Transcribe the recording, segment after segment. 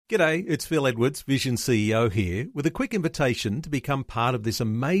G'day, it's Phil Edwards, Vision CEO here, with a quick invitation to become part of this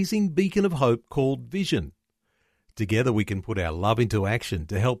amazing beacon of hope called Vision. Together we can put our love into action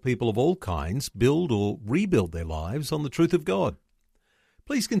to help people of all kinds build or rebuild their lives on the truth of God.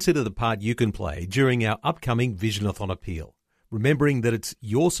 Please consider the part you can play during our upcoming Visionathon appeal, remembering that it's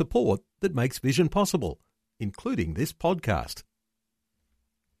your support that makes Vision possible, including this podcast.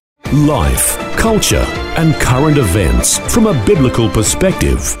 Life, culture, and current events from a biblical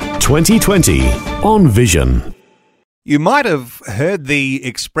perspective. 2020 on Vision. You might have heard the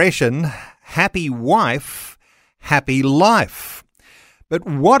expression, happy wife, happy life. But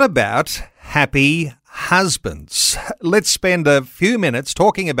what about happy husbands? Let's spend a few minutes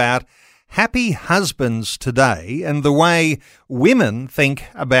talking about happy husbands today and the way women think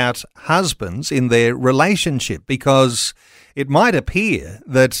about husbands in their relationship, because it might appear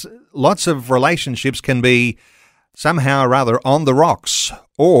that lots of relationships can be somehow or other on the rocks,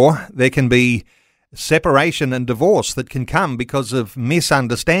 or there can be separation and divorce that can come because of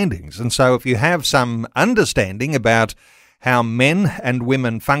misunderstandings. And so if you have some understanding about how men and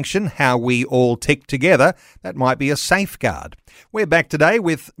women function, how we all tick together, that might be a safeguard. We're back today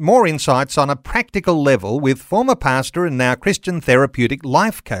with more insights on a practical level with former pastor and now Christian therapeutic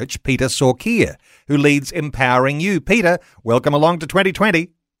life coach Peter Sorkia, who leads Empowering You. Peter, welcome along to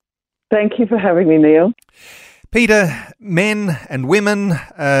 2020. Thank you for having me, Neil. Peter, men and women,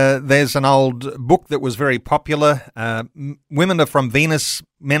 there's an old book that was very popular, Women Are From Venus,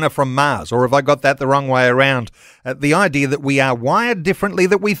 Men Are From Mars, or have I got that the wrong way around? The idea that we are wired differently,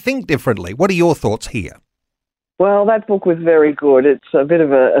 that we think differently. What are your thoughts here? Well, that book was very good. It's a bit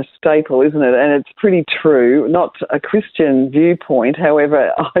of a staple, isn't it? And it's pretty true, not a Christian viewpoint.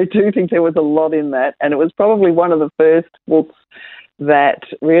 However, I do think there was a lot in that, and it was probably one of the first books that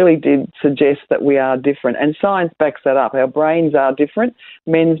really did suggest that we are different. And science backs that up. Our brains are different.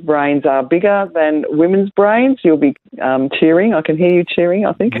 Men's brains are bigger than women's brains. You'll be cheering. I can hear you cheering,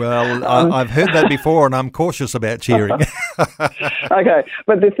 I think. Well, I've heard that before, and I'm cautious about cheering. Okay.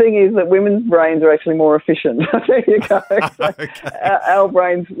 But the thing is that women's brains are actually more efficient. There you go. So Okay. our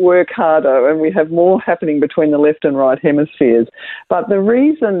brains work harder, and we have more happening between the left and right hemispheres. But the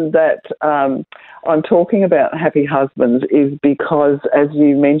reason that I'm talking about happy husbands is because, as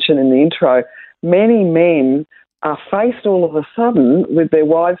you mentioned in the intro, many men are faced all of a sudden with their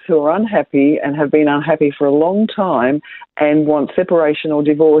wives who are unhappy and have been unhappy for a long time and want separation or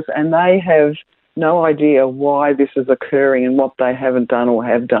divorce, and they have no idea why this is occurring and what they haven't done or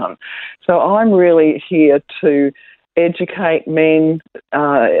have done. So I'm really here to educate men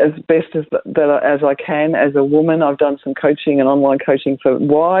as best as I can as a woman. I've done some coaching and online coaching for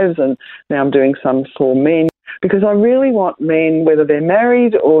wives, and now I'm doing some for men, because I really want men, whether they're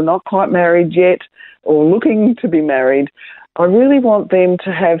married or not quite married yet or looking to be married, I really want them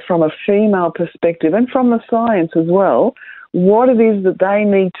to have, from a female perspective and from the science as well, what it is that they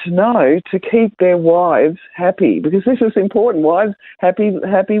need to know to keep their wives happy, because this is important. Wives,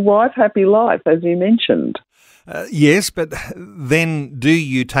 happy wife, happy life, as you mentioned. Yes, but then do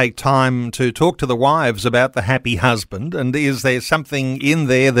you take time to talk to the wives about the happy husband? And is there something in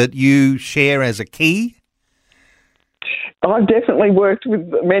there that you share as a key? I've definitely worked with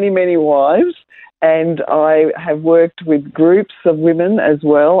many, many wives, and I have worked with groups of women as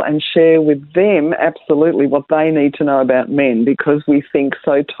well and share with them absolutely what they need to know about men, because we think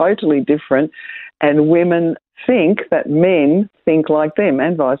so totally different, and women think that men think like them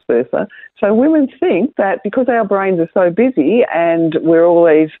and vice versa. So women think that because our brains are so busy and we're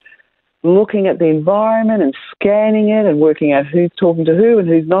always looking at the environment and scanning it and working out who's talking to who and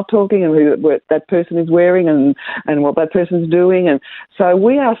who's not talking and what that person is wearing and what that person's doing. And so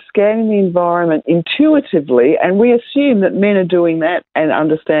we are scanning the environment intuitively, and we assume that men are doing that and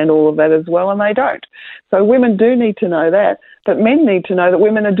understand all of that as well, and they don't. So women do need to know that, but men need to know that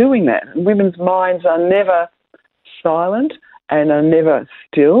women are doing that. And women's minds are never silent and are never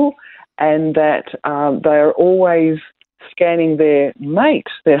still, and that they are always scanning their mate,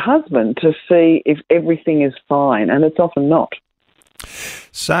 their husband, to see if everything is fine, and it's often not.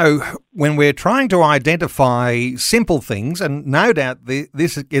 So when we're trying to identify simple things, and no doubt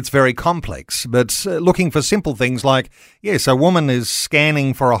this gets very complex, but looking for simple things like, yes, a woman is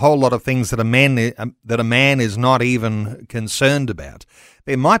scanning for a whole lot of things that a man is not even concerned about.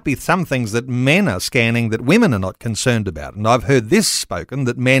 There might be some things that men are scanning that women are not concerned about. And I've heard this spoken,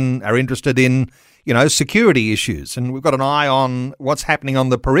 that men are interested in, security issues. And we've got an eye on what's happening on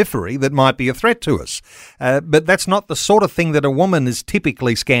the periphery that might be a threat to us. But that's not the sort of thing that a woman is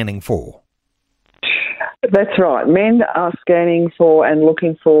typically scanning for. That's right. Men are scanning for and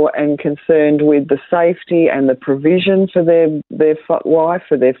looking for and concerned with the safety and the provision for their wife,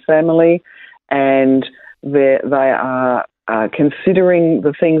 for their family, and they are considering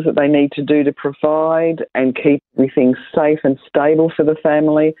the things that they need to do to provide and keep everything safe and stable for the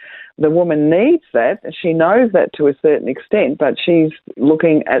family. The woman needs that. She knows that to a certain extent, but she's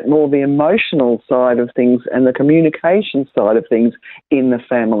looking at more the emotional side of things and the communication side of things in the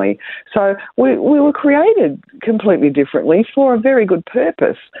family. So we were created completely differently for a very good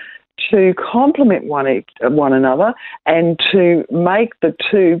purpose, to complement one another and to make the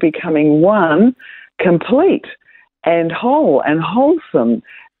two becoming one complete and whole and wholesome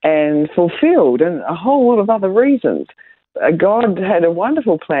and fulfilled, and a whole lot of other reasons. God had a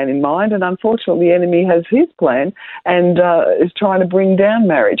wonderful plan in mind, and unfortunately the enemy has his plan and is trying to bring down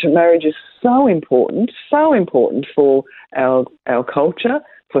marriage. And marriage is so important for our culture,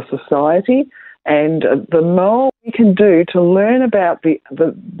 for society, and the more we can do to learn about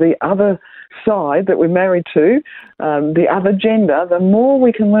the other side that we're married to, the other gender, the more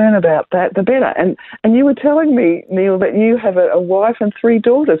we can learn about that, the better. And you were telling me, Neil, that you have a wife and 3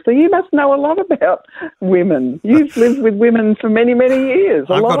 daughters, so you must know a lot about women. You've lived with women for many, many years,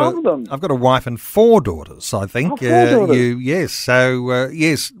 a lot of them. I've got a wife and 4 daughters, I think. 4 daughters. Yes. So,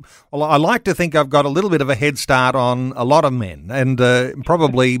 yes. Well, I like to think I've got a little bit of a head start on a lot of men, and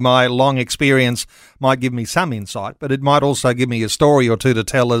probably my long experience might give me some insight, but it might also give me a story or two to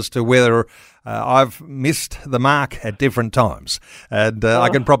tell as to whether I've missed the mark at different times. And I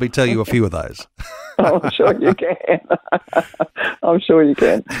can probably tell you a few of those. I'm sure you can. I'm sure you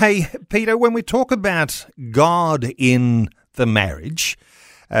can. Hey, Peter, when we talk about God in the marriage,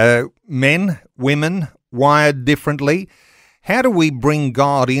 men, women, wired differently, how do we bring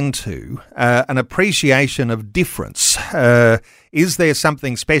God into an appreciation of difference? Is there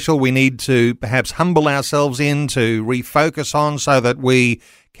something special we need to perhaps humble ourselves in, to refocus on, so that we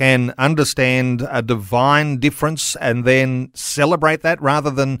can understand a divine difference and then celebrate that rather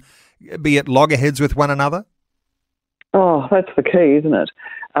than be at loggerheads with one another? Oh, that's the key, isn't it?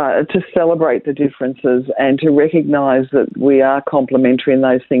 To celebrate the differences and to recognise that we are complementary and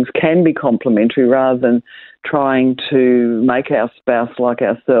those things can be complementary rather than trying to make our spouse like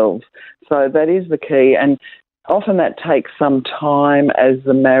ourselves. So that is the key, and often that takes some time as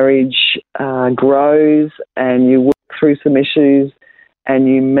the marriage grows and you work through some issues and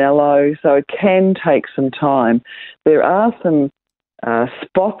you mellow. So it can take some time. There are some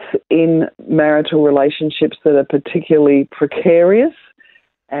spots in marital relationships that are particularly precarious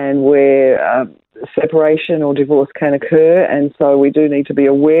and where separation or divorce can occur, and so we do need to be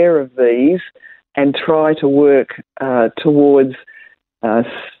aware of these and try to work towards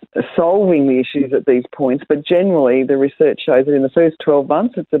solving the issues at these points. But generally, the research shows that in the first 12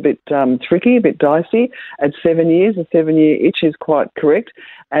 months, it's a bit tricky, a bit dicey. At 7 years, the 7-year itch is quite correct.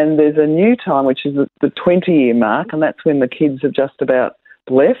 And there's a new time, which is the 20-year mark, and that's when the kids have just about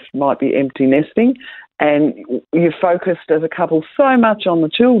left, might be empty nesting. And you're focused as a couple so much on the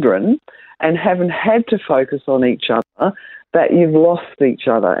children and haven't had to focus on each other that you've lost each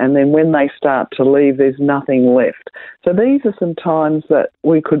other. And then when they start to leave, there's nothing left. So these are some times that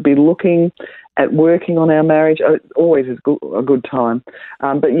we could be looking at working on our marriage. It always is a good time.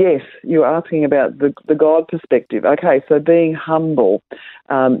 But yes, you're asking about the God perspective. Okay, so being humble,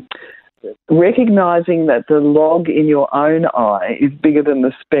 recognising that the log in your own eye is bigger than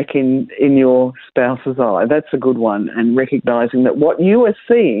the speck in your spouse's eye. That's a good one. And recognising that what you are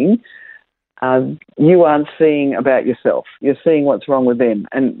seeing, you aren't seeing about yourself. You're seeing what's wrong with them,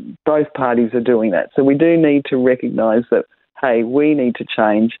 and both parties are doing that. So we do need to recognise that, hey, we need to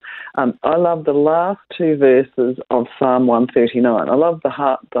change. I love the last 2 verses of Psalm 139. I love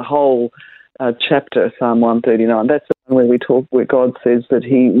the whole chapter, Psalm 139. That's the one where God says that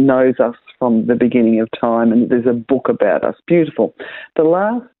he knows us from the beginning of time, and there's a book about us. Beautiful. The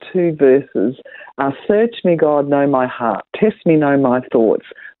last 2 verses are, search me, God, know my heart. Test me, know my thoughts.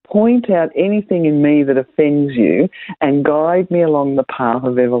 Point out anything in me that offends you and guide me along the path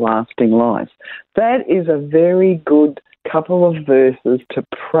of everlasting life. That is a very good couple of verses to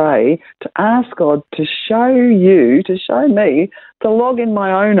pray, to ask God to show me the log in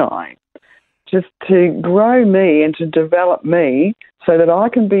my own eye, just to grow me and to develop me so that I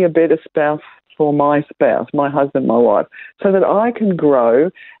can be a better spouse for my spouse, my husband, my wife, so that I can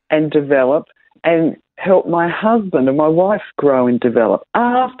grow and develop and help my husband and my wife grow and develop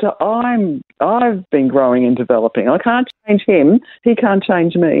after I've been growing and developing. I can't change him, he can't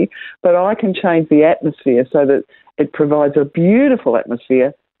change me, but I can change the atmosphere so that it provides a beautiful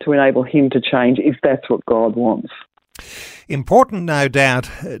atmosphere to enable him to change if that's what God wants. Important, no doubt,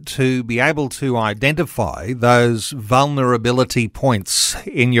 to be able to identify those vulnerability points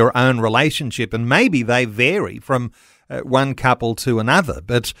in your own relationship, and maybe they vary from one couple to another.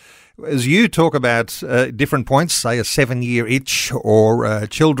 But as you talk about different points, say a 7-year itch or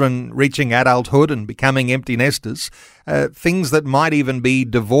children reaching adulthood and becoming empty nesters, things that might even be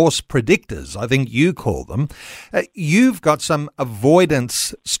divorce predictors, I think you call them, you've got some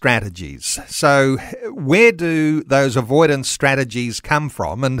avoidance strategies. So where do those avoidance strategies come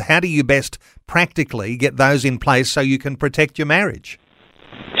from, and how do you best practically get those in place so you can protect your marriage?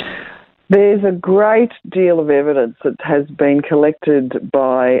 There's a great deal of evidence that has been collected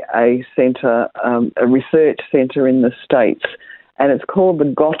by a centre, a research centre in the States, and it's called the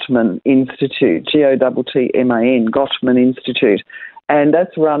Gottman Institute, Gottman, Gottman Institute, and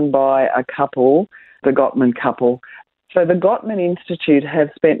that's run by a couple, the Gottman couple. So the Gottman Institute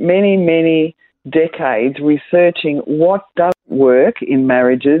have spent many, many decades researching what does work in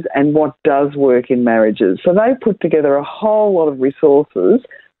marriages and what does work in marriages. So they've put together a whole lot of resources.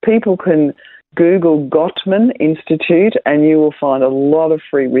 People can Google Gottman Institute and you will find a lot of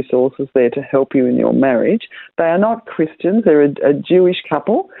free resources there to help you in your marriage. They are not Christians, they're a Jewish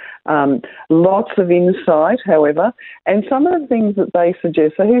couple. Lots of insight, however, and some of the things that they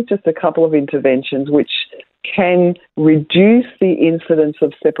suggest, so here's just a couple of interventions which can reduce the incidence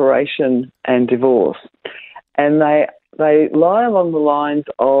of separation and divorce. And they lie along the lines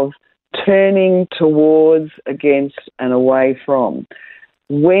of turning towards, against and away from.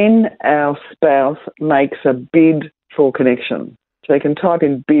 When our spouse makes a bid for connection, so they can type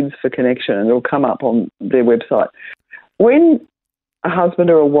in bids for connection and it'll come up on their website. When a husband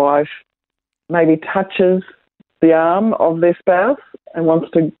or a wife maybe touches the arm of their spouse and wants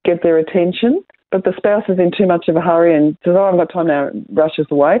to get their attention, but the spouse is in too much of a hurry and says, oh, I haven't got time now, and rushes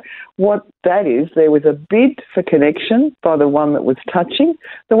away. What that is, there was a bid for connection by the one that was touching.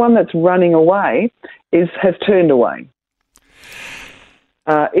 The one that's running away has turned away.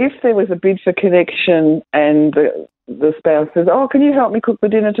 If there was a bid for connection and the spouse says, oh, can you help me cook the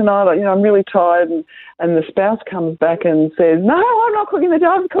dinner tonight? I'm really tired. And the spouse comes back and says, no, I'm not cooking the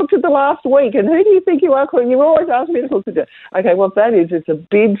dinner. I've cooked it the last week. And who do you think you are cooking? You always ask me to cook the dinner. Okay, what that is, it's a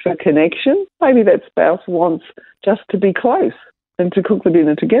bid for connection. Maybe that spouse wants just to be close and to cook the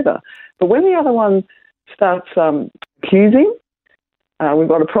dinner together. But when the other one starts accusing, we've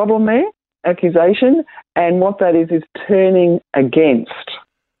got a problem there, accusation, and what that is turning against,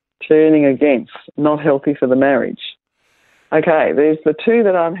 not healthy for the marriage. Okay, there's the two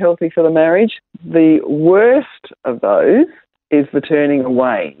that aren't healthy for the marriage. The worst of those is the turning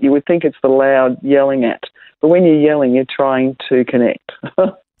away. You would think it's the loud yelling at, but when you're yelling, you're trying to connect.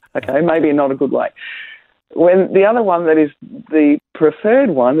 Okay, maybe not a good way. When the other one that is the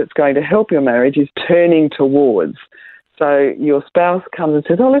preferred one that's going to help your marriage is turning towards. So your spouse comes and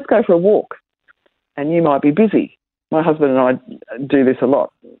says, oh, let's go for a walk. And you might be busy. My husband and I do this a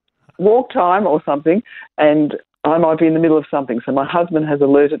lot. Walk time or something, and I might be in the middle of something. So my husband has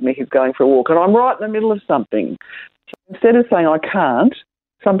alerted me he's going for a walk, and I'm right in the middle of something. So instead of saying I can't,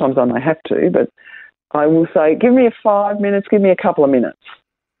 sometimes I may have to, but I will say, give me 5 minutes, give me a couple of minutes.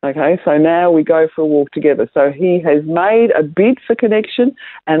 Okay, so now we go for a walk together. So he has made a bid for connection,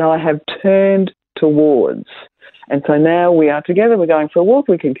 and I have turned towards. And so now we are together, we're going for a walk,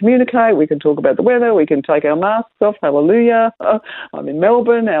 we can communicate, we can talk about the weather, we can take our masks off, hallelujah. I'm in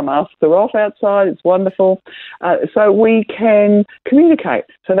Melbourne, our masks are off outside, it's wonderful. So we can communicate.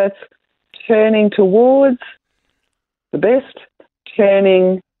 So that's turning towards, the best,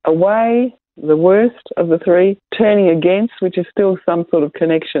 turning away, the worst of the three, turning against, which is still some sort of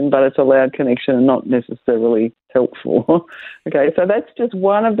connection, but it's a loud connection and not necessarily helpful. Okay, so that's just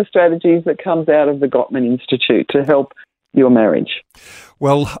one of the strategies that comes out of the Gottman Institute to help your marriage.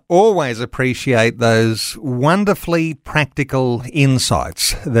 Well, always appreciate those wonderfully practical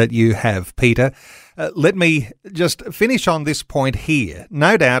insights that you have, Peter. Let me just finish on this point here.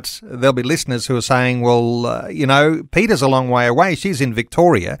 No doubt there'll be listeners who are saying, well, Peter's a long way away. She's in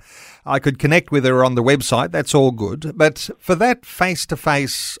Victoria. I could connect with her on the website. That's all good. But for that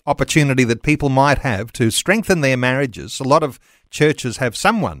face-to-face opportunity that people might have to strengthen their marriages, a lot of churches have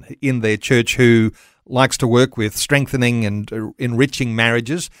someone in their church who likes to work with strengthening and enriching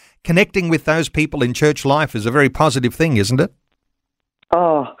marriages. Connecting with those people in church life is a very positive thing, isn't it?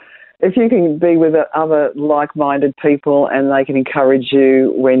 Oh, if you can be with other like-minded people and they can encourage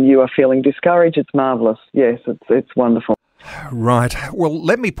you when you are feeling discouraged, it's marvellous. Yes, it's wonderful. Right. Well,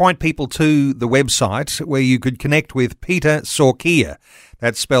 let me point people to the website where you could connect with Peter Sorkia.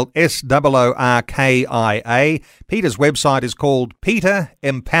 That's spelled Soorkia. Peter's website is called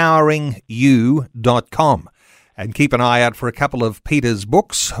peterempoweringyou.com. And keep an eye out for a couple of Peter's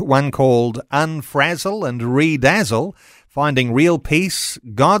books, one called Unfrazzle and Redazzle, Finding Real Peace,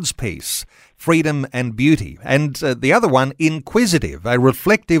 God's Peace, Freedom and Beauty. And the other one, Inquisitive, a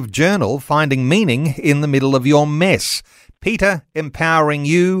reflective journal finding meaning in the middle of your mess.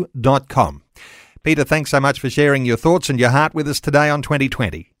 PeterEmpoweringYou.com. Peter, thanks so much for sharing your thoughts and your heart with us today on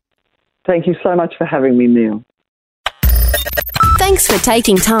 2020. Thank you so much for having me, Neil. Thanks for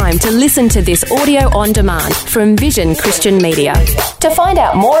taking time to listen to this audio on demand from Vision Christian Media. To find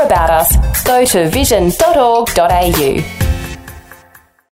out more about us, go to vision.org.au.